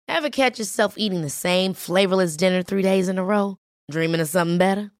Ever catch yourself eating the same flavorless dinner 3 days in a row? Dreaming of something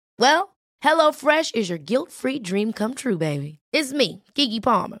better? Well, HelloFresh is your guilt-free dream come true, baby. It's me, Keke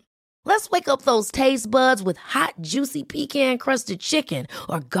Palmer. Let's wake up those taste buds with hot, juicy pecan-crusted chicken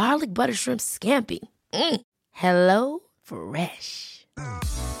or garlic butter shrimp scampi. Hello Fresh.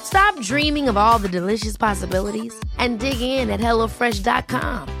 Stop dreaming of all the delicious possibilities and dig in at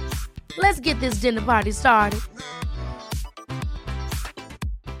HelloFresh.com. Let's get this dinner party started.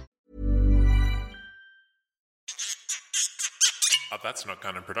 That's Not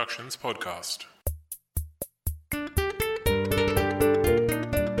Canon Productions podcast.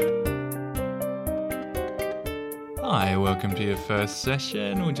 Hi, welcome to your first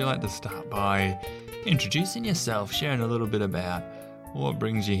session. Would you like to start by introducing yourself, sharing a little bit about what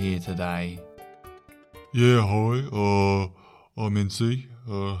brings you here today? Yeah, hi. I'm Incy.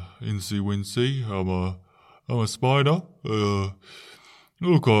 Incy Wincy. I'm a spider.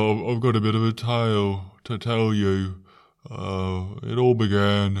 Look, I've got a bit of a tale to tell you. It all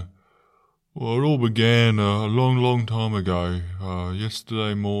began a long time ago.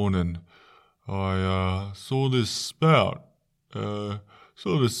 Yesterday morning, I saw this spout. In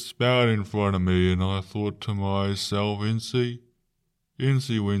front of me, and I thought to myself, Incy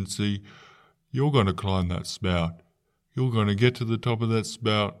Wincy, you're going to climb that spout. You're going to get to the top of that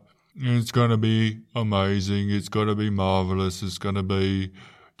spout, and it's going to be amazing. It's going to be marvelous. It's going to be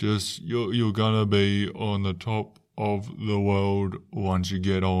just, you're going to be on the top of the world once you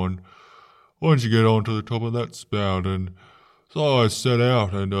get on to the top of that spout. And so I set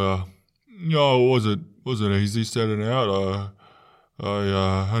out, and it wasn't easy setting out.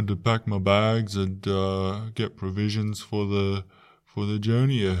 I had to pack my bags and get provisions for the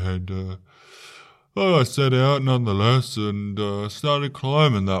journey ahead. But I set out nonetheless and started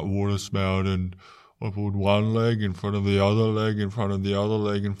climbing that water spout, and I put one leg in front of the other leg, in front of the other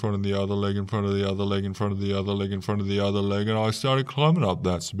leg, in front of the other leg, in front of the other leg, in front of the other leg, in front of the other leg, and I started climbing up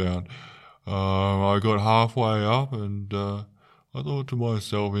that spout. I got halfway up, and I thought to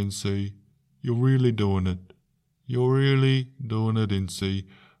myself, Incy, you're really doing it. You're really doing it, Incy.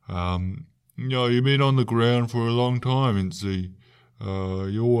 You've been on the ground for a long time, Incy.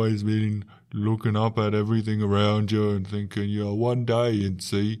 You've always been looking up at everything around you and thinking, one day,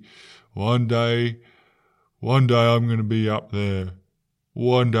 Incy, one day I'm going to be up there.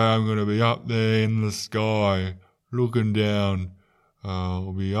 One day I'm going to be up there in the sky, looking down.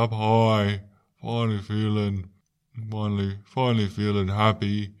 I'll be up high, finally feeling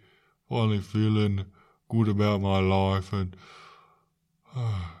happy, finally feeling good about my life. And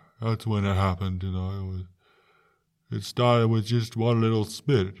that's when it happened, It started with just one little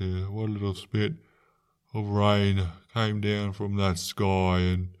spit of rain came down from that sky,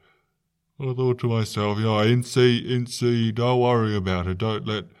 and I thought to myself, Incy, don't worry about it. Don't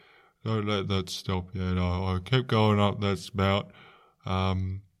let that stop you. I kept going up that spout. Another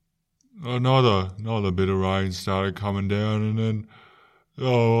bit of rain started coming down, and then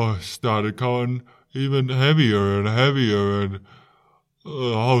I started going even heavier and heavier, and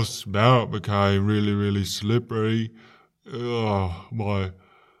the whole spout became really, really slippery. My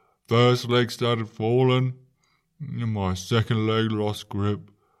first leg started falling, and my second leg lost grip.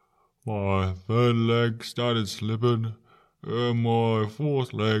 My third leg started slipping, and my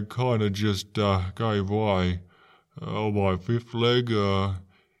fourth leg kind of just gave way. My fifth leg,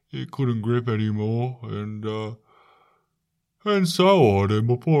 it couldn't grip anymore, and so on. And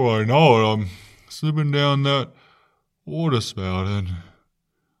before I know it, I'm slipping down that water spout, and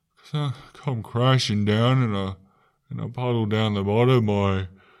I come crashing down in a puddle down the bottom. My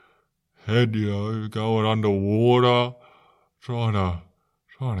head, going underwater, trying to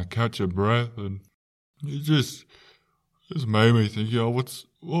catch a breath, and it just made me think, what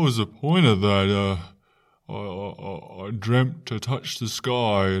was the point of that? I dreamt to touch the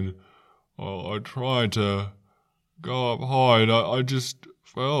sky, and I tried to go up high, and I just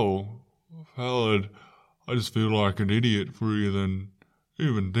fell, and I just feel like an idiot for even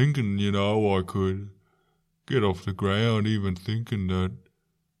thinking, I could get off the ground, even thinking that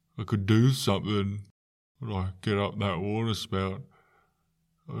I could do something, like get up that water spout.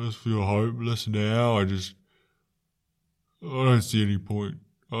 I just feel hopeless now. I don't see any point.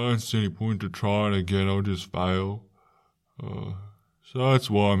 I don't see any point to trying again. I'll just fail. So that's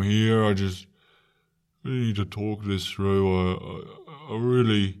why I'm here. I just really need to talk this through. I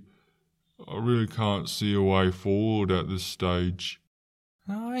really can't see a way forward at this stage.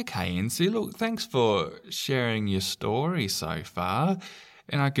 Okay, Incy, look, thanks for sharing your story so far.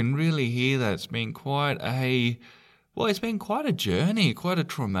 And I can really hear that it's been quite a journey, quite a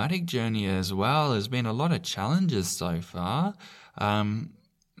traumatic journey as well. There's been a lot of challenges so far.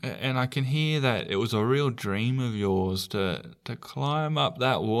 And I can hear that it was a real dream of yours to climb up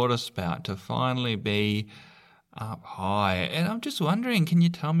that water spout, to finally be up high. And I'm just wondering, can you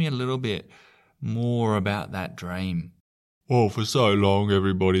tell me a little bit more about that dream? Well, for so long,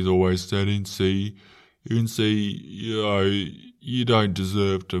 everybody's always said, Incy, you don't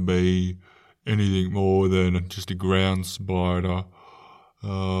deserve to be anything more than just a ground spider.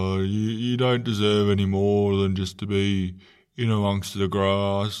 You don't deserve any more than just to be in amongst the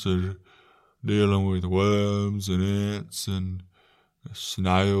grass and dealing with worms and ants and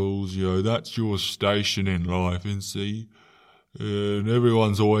snails. That's your station in life, Incy. And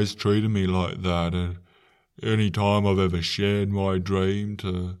everyone's always treated me like that. And any time I've ever shared my dream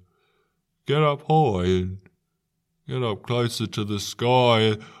to get up high and get up closer to the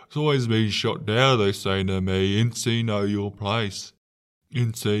sky, it's always been shot down. They say to me, Incy, know your place.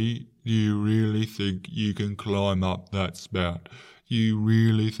 Incy, do you really think you can climb up that spout? You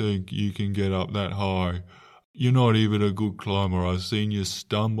really think you can get up that high? You're not even a good climber. I've seen you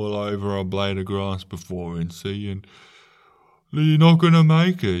stumble over a blade of grass before, Incy, and you're not going to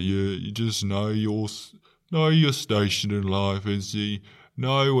make it. You just know your station in life, Incy.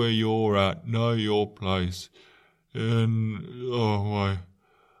 Know where you're at. Know your place. And,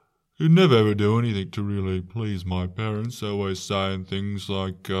 I'd never ever do anything to really please my parents. Always saying things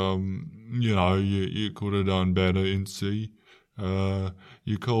like, you could have done better, Incy.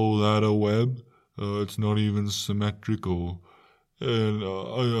 You call that a web? It's not even symmetrical. And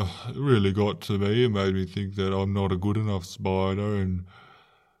it really got to me. It made me think that I'm not a good enough spider. And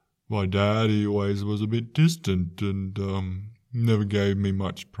my dad, he always was a bit distant and never gave me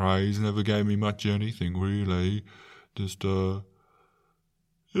much praise, never gave me much anything, really. Just off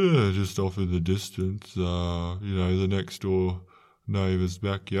in the distance, the next door neighbour's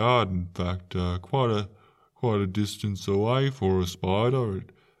backyard. In fact, quite a distance away for a spider.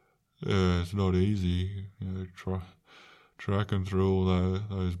 It's not easy, tracking through all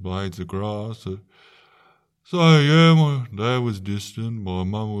those blades of grass. My dad was distant. My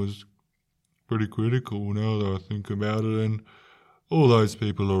mum was pretty critical now that I think about it, and all those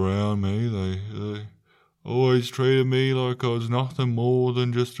people around me, they always treated me like I was nothing more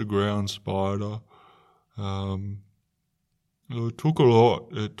than just a ground spider. It took a lot.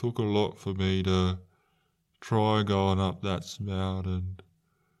 It took a lot for me to try going up that spout, and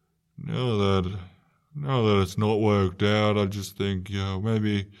now that it's not worked out, I just think,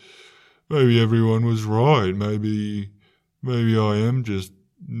 maybe everyone was right. Maybe I am just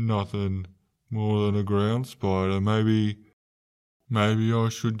nothing more than a ground spider. Maybe I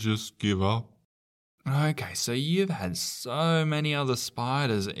should just give up. Okay, so you've had so many other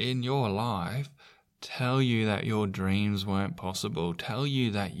spiders in your life tell you that your dreams weren't possible, tell you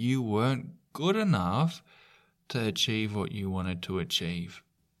that you weren't good enough to achieve what you wanted to achieve.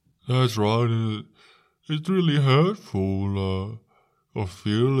 That's right, and it's really hurtful. I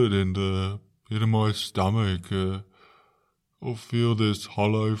feel it in my stomach. I feel this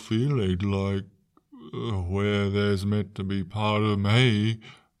hollow feeling, like where there's meant to be part of me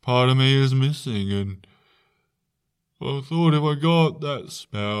is missing. And I thought if I got that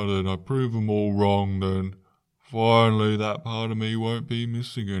spout and I prove them all wrong, then finally that part of me won't be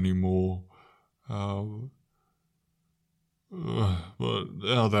missing anymore. But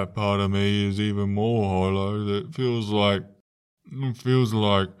now that part of me is even more hollow. That feels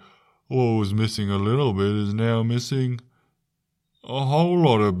like what was missing a little bit is now missing a whole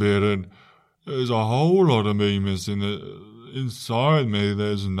lot of bit, and there's a whole lot of me missing. Inside me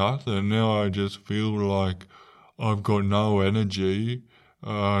there's nothing. Now I just feel like I've got no energy,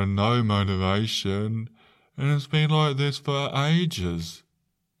 no motivation, and it's been like this for ages.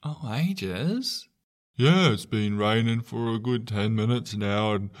 Oh, ages? Yeah, it's been raining for a good 10 minutes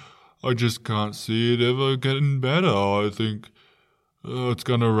now, and I just can't see it ever getting better. I think it's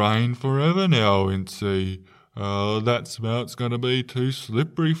going to rain forever now, Incy. That spout's going to be too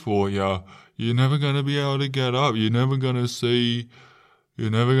slippery for you. You're never going to be able to get up. You're never going to see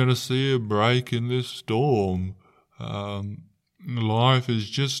a break in this storm. Life is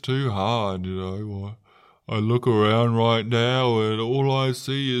just too hard, I look around right now and all I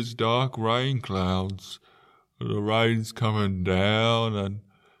see is dark rain clouds. The rain's coming down, and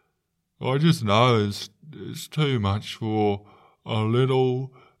I just know it's too much for a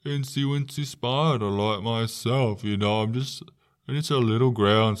little incy-wincy spider like myself. I'm just a little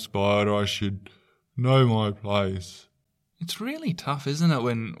ground spider. I should know my place. It's really tough, isn't it,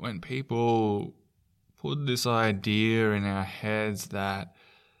 when people put this idea in our heads that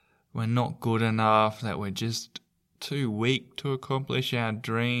we're not good enough, that we're just too weak to accomplish our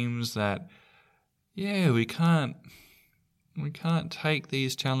dreams, that, we can't We can't take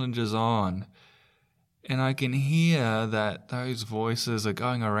these challenges on. And I can hear that those voices are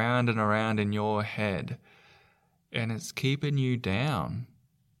going around and around in your head, and it's keeping you down.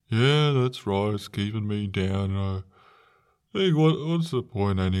 Yeah, that's right. It's keeping me down. I think, what's the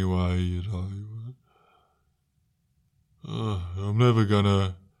point anyway? I'm never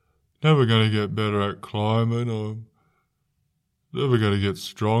gonna get better at climbing. I'm never gonna get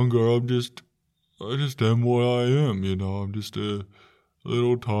stronger. I just am what I am. I'm just a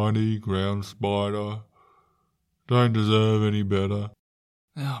little tiny ground spider. Don't deserve any better.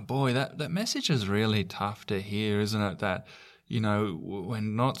 Oh boy, that message is really tough to hear, isn't it? That, we're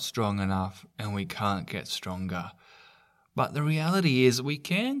not strong enough and we can't get stronger. But the reality is we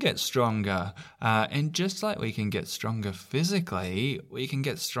can get stronger. And just like we can get stronger physically, we can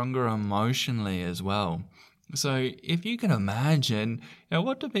get stronger emotionally as well. So if you can imagine,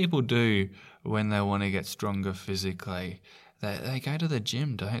 what do people do when they want to get stronger physically? They go to the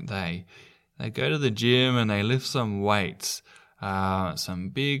gym, don't they? They go to the gym and they lift some weights, some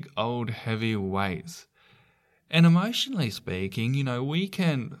big, old, heavy weights. And emotionally speaking, we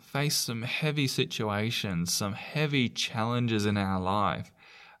can face some heavy situations, some heavy challenges in our life.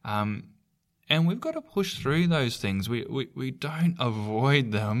 And we've got to push through those things. We don't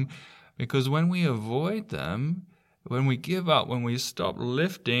avoid them, because when we avoid them, when we give up, when we stop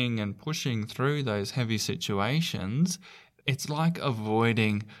lifting and pushing through those heavy situations, it's like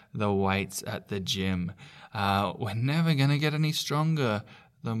avoiding the weights at the gym. We're never going to get any stronger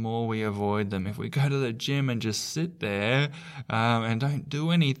the more we avoid them. If we go to the gym and just sit there and don't do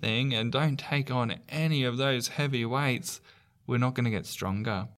anything and don't take on any of those heavy weights, we're not going to get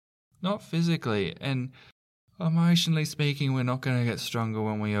stronger. Not physically, and emotionally speaking, we're not going to get stronger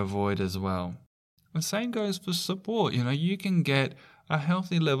when we avoid as well. The same goes for support. You can get a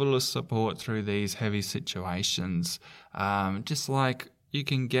healthy level of support through these heavy situations. Just like you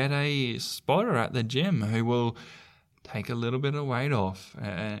can get a spotter at the gym who will take a little bit of weight off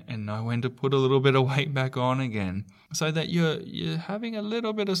and know when to put a little bit of weight back on again, so that you're having a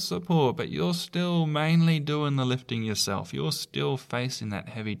little bit of support, but you're still mainly doing the lifting yourself. You're still facing that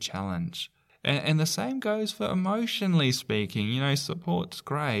heavy challenge. And the same goes for emotionally speaking. Support's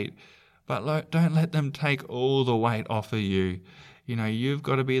great, but don't let them take all the weight off of you. You've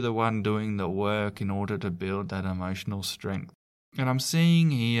got to be the one doing the work in order to build that emotional strength. And I'm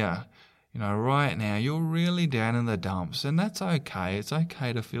seeing here, right now, you're really down in the dumps, and that's okay. It's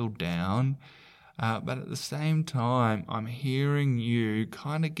okay to feel down. But at the same time, I'm hearing you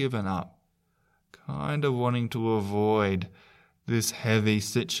kind of giving up, kind of wanting to avoid this heavy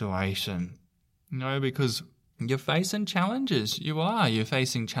situation. Because you're facing challenges. You're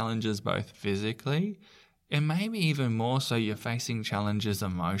facing challenges both physically, and maybe even more so, you're facing challenges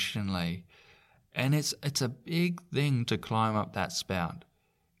emotionally. And it's a big thing to climb up that spout.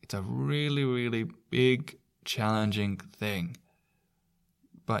 It's a really, really big, challenging thing.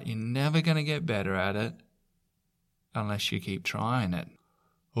 But you're never going to get better at it unless you keep trying it.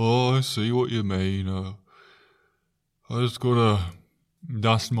 Oh, I see what you mean. I just got to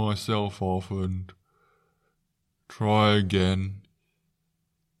dust myself off and try again.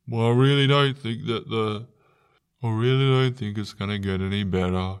 Well, I really don't think it's going to get any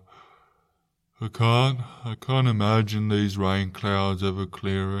better. I can't imagine these rain clouds ever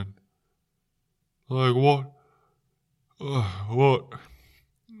clearing. Like what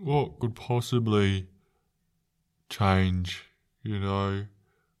could possibly change,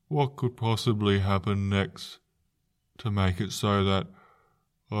 What could possibly happen next to make it so that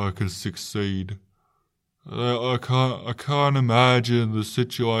I could succeed? I can't imagine the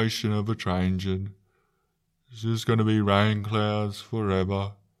situation ever changing. It's just going to be rain clouds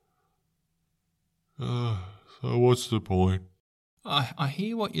forever. So what's the point? I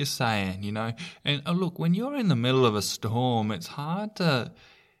hear what you're saying, and look, when you're in the middle of a storm, it's hard to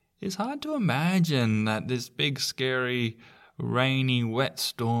imagine that this big, scary, rainy, wet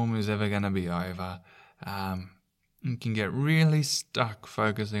storm is ever going to be over. You can get really stuck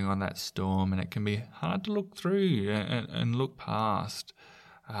focusing on that storm, and it can be hard to look through and look past.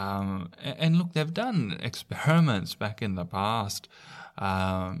 And look, they've done experiments back in the past,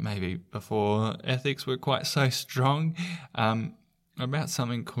 maybe before ethics were quite so strong, about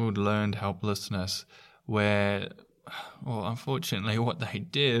something called learned helplessness, where, well, unfortunately what they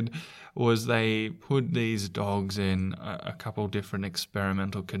did was they put these dogs in a couple different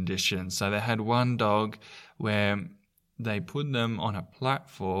experimental conditions. So they had one dog where they put them on a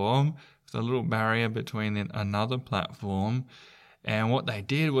platform with a little barrier between another platform, and what they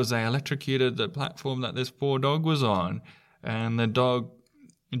did was they electrocuted the platform that this poor dog was on, and the dog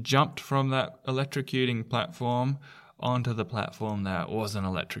jumped from that electrocuting platform onto the platform that wasn't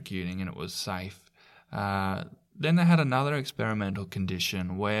electrocuting and it was safe. Then they had another experimental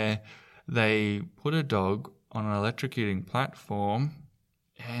condition where they put a dog on an electrocuting platform,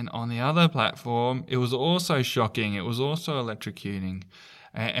 and on the other platform, it was also shocking. It was also electrocuting.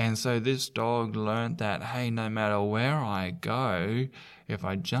 And so this dog learned that, hey, no matter where I go, if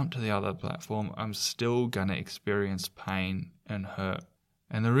I jump to the other platform, I'm still going to experience pain and hurt.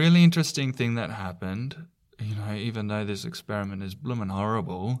 And the really interesting thing that happened, even though this experiment is bloomin'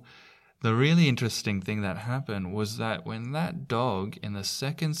 horrible, the really interesting thing that happened was that when that dog in the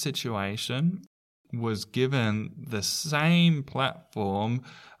second situation was given the same platform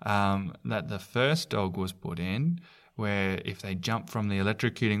that the first dog was put in, where if they jump from the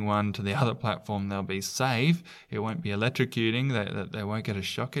electrocuting one to the other platform, they'll be safe. It won't be electrocuting. They won't get a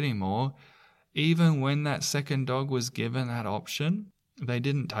shock anymore. Even when that second dog was given that option, they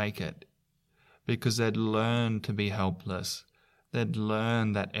didn't take it because they'd learned to be helpless. They'd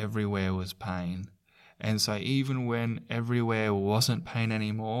learned that everywhere was pain. And so even when everywhere wasn't pain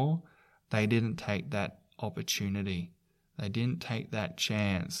anymore, they didn't take that opportunity. They didn't take that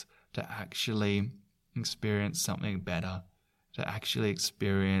chance to actually experience something better, to actually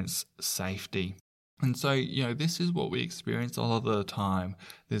experience safety. And so, this is what we experience all of the time,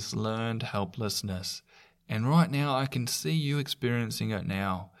 this learned helplessness. And right now, I can see you experiencing it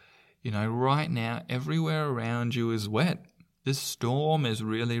now. Right now, everywhere around you is wet. This storm is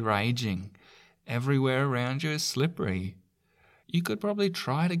really raging. Everywhere around you is slippery. You could probably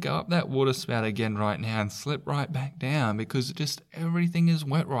try to go up that water spout again right now and slip right back down because just everything is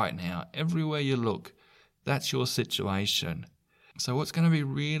wet right now. Everywhere you look, that's your situation. So what's going to be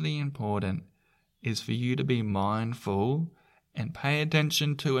really important is for you to be mindful and pay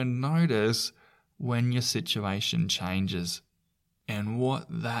attention to and notice when your situation changes and what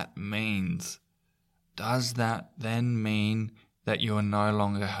that means. Does that then mean that you are no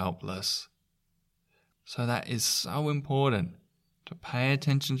longer helpless? So that is so important, to pay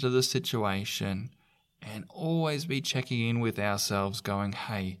attention to the situation and always be checking in with ourselves going,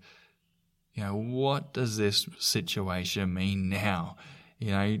 hey, what does this situation mean now?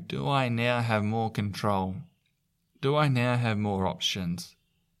 Do I now have more control? Do I now have more options?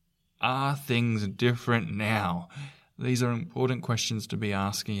 Are things different now? These are important questions to be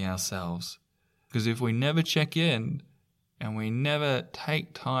asking ourselves. Because if we never check in and we never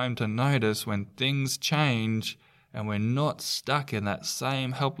take time to notice when things change and we're not stuck in that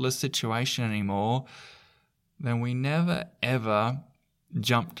same helpless situation anymore, then we never ever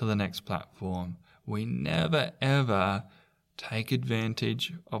jump to the next platform. We never ever take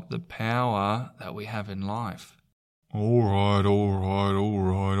advantage of the power that we have in life. All right.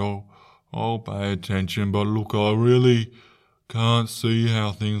 I'll pay attention, but look, I really can't see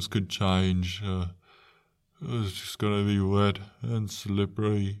how things could change. It's just going to be wet and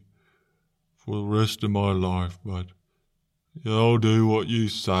slippery for the rest of my life, but I'll do what you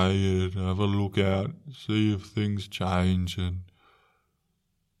say and have a look out, see if things change, and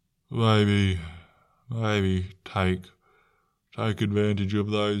maybe take advantage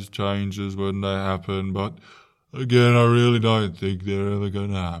of those changes when they happen. But again, I really don't think they're ever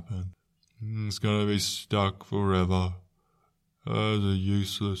going to happen. It's going to be stuck forever as a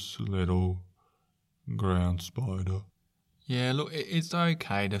useless little ground spider. Yeah, look, it's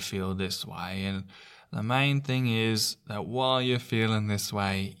okay to feel this way, and the main thing is that while you're feeling this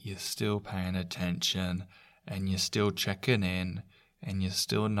way, you're still paying attention and you're still checking in and you're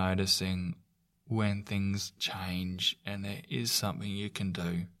still noticing when things change and there is something you can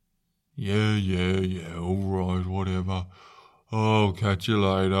do. Yeah, all right, whatever. I'll catch you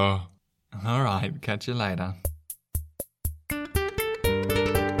later. All right, catch you later.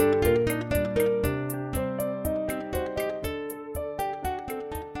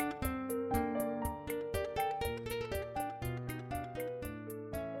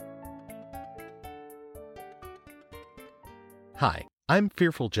 Hi, I'm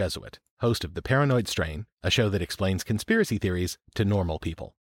Fearful Jesuit, host of The Paranoid Strain, a show that explains conspiracy theories to normal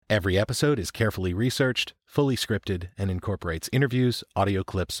people. Every episode is carefully researched, fully scripted, and incorporates interviews, audio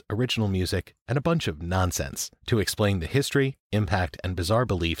clips, original music, and a bunch of nonsense to explain the history, impact, and bizarre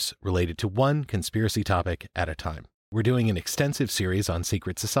beliefs related to one conspiracy topic at a time. We're doing an extensive series on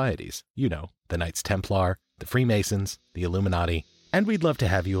secret societies, the Knights Templar, the Freemasons, the Illuminati, and we'd love to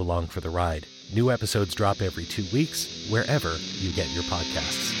have you along for the ride. New episodes drop every 2 weeks, wherever you get your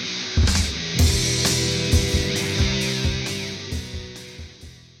podcasts.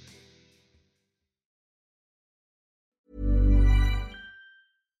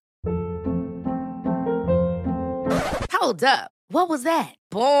 Hold up. What was that?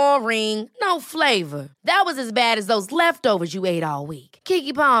 Boring. No flavor. That was as bad as those leftovers you ate all week.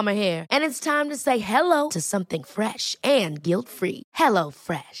 Keke Palmer here, and it's time to say hello to something fresh and guilt-free. Hello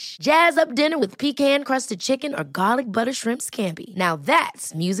Fresh. Jazz up dinner with pecan-crusted chicken or garlic butter shrimp scampi. Now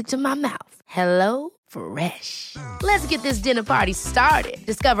that's music to my mouth. Hello Fresh. Let's get this dinner party started.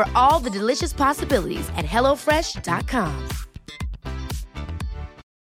 Discover all the delicious possibilities at HelloFresh.com.